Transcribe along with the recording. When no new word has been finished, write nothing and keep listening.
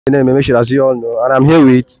name, make sure as you all know, and I'm here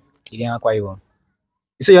with. You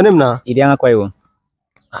say your name now?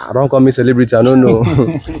 I don't call me celebrity, I don't know.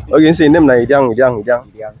 Okay, say your name now, Idiang.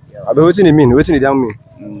 I be waiting it mean,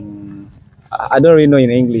 mean. I don't really know in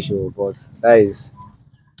English, but that is,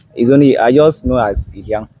 it's only, I just know as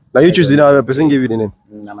Idiang. Now you choose the name, the person give you the name.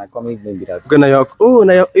 Now my comic name be that. Okay, now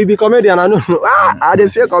you be comedian, I know. I dey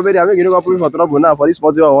fear comedian, make you don't go put me for trouble now for this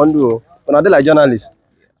sport you want to do. But now they like journalists.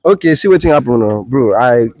 Okay, see what's happening, bro.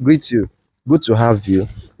 I greet you. Good to have you.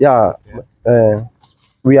 Yeah,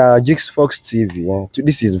 we are GistfoxTV.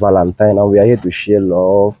 This is Valentine, and we are here to share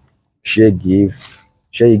love, share gifts,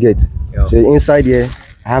 share you get. Yeah. So inside here,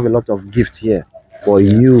 I have a lot of gifts here for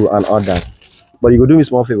you and others. But you go do me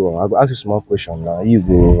small favor. I go ask you small question now. You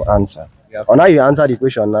go answer. Yeah. Or now you answer the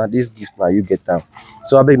question now. This gift now you get them.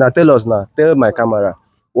 So I beg now tell us now. Tell my camera.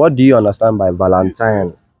 What do you understand by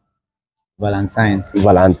Valentine? Valentine.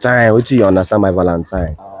 What do you understand by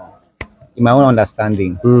Valentine? In my own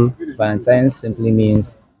understanding, Valentine simply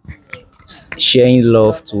means sharing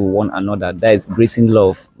love to one another. That is greeting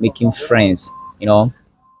love, making friends. You know,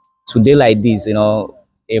 today like this, you know,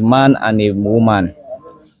 a man and a woman,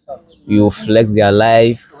 you flex their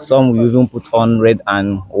life. Some will even put on red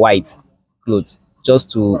and white clothes just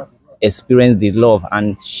to experience the love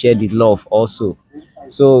and share the love also.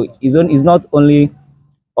 So it's not only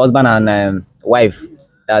husband and wife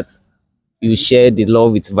that you share the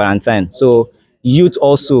love with Valentine. So youth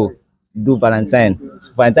also do Valentine.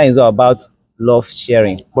 So Valentine is all about love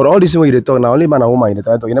sharing. But all this thing when you talk now, only man and woman in the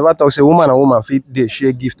talk. You never talk say woman and woman fit they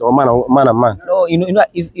share gift or man and man. No, you know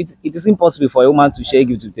it is impossible for a woman to share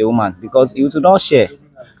gift with a woman because it will not share.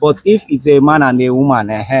 But if it's a man and a woman,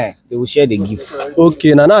 they will share the gift.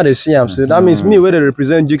 Okay, now they see him. So that means me where they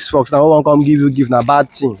represent Gistfox. Now one come give you gift na bad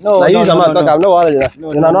thing. No, now no. I'm not worried.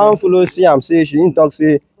 Now no follow see him say she didn't talk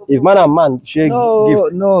say if man and man share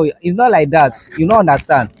gift. No, it's not like that. You don't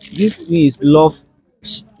understand. This means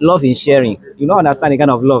love in sharing. You don't understand the kind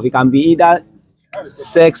of love. It can be either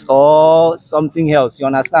sex or something else. You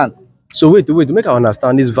understand? So wait, to make I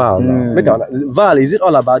understand this Val. Val, is it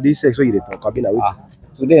all about this sex where you talk about?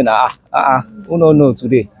 Today no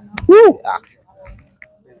today. Woo!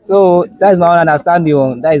 So that's my own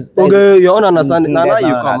understanding. That is okay, your own understanding. Now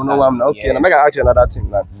you come. No, I'm okay. Yes. Now make I ask you another thing.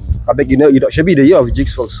 Now, I beg you don't should be the year of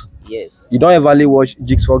Gistfox. Yes. You don't ever watch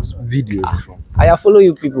Gistfox video before. I follow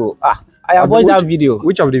you people. I have watched that video.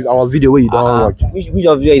 Which of our video where you don't watch? Which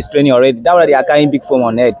of you is training already? That one that you are carrying big phone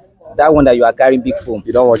on head. That one that you are carrying big phone.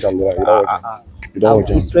 You don't watch on there. You don't watch. You don't watch.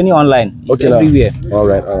 It's training online. It's okay, everywhere.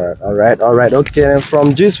 All right. Okay, and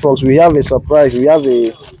from Gistfox we have a surprise. We have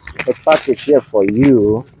a package here for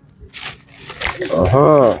you.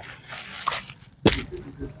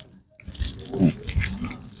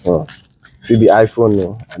 Oh, should be iPhone.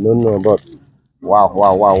 No, I don't know, but wow.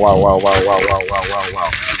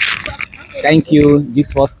 Thank you,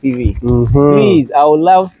 GistfoxTV. Please, I would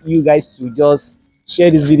love you guys to just share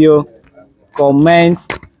this video, comment,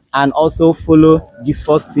 and also follow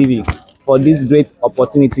GistfoxTV for this great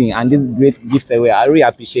opportunity and this great gift away. I really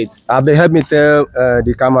appreciate. Help me tell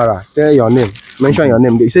the camera. Tell your name. Mention your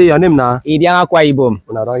name. Say your name now. Idiang Akwaibom.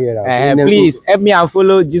 I don't hear that. Please help me and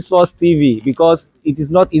follow GistfoxTV because it is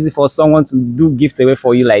not easy for someone to do gift away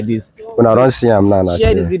for you like this. When I don't see him now.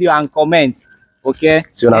 Share this video and comment. Okay.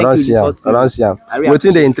 So I don't see him. I don't see him. What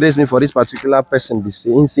thing they interest me for this particular person? Be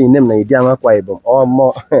saying name na Idiang Akwaibom or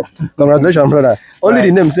more. Congratulations, brother. Only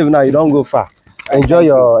the name save now. You don't go far. Enjoy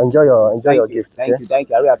your gift. Thank you. I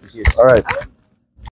really appreciate it. All right.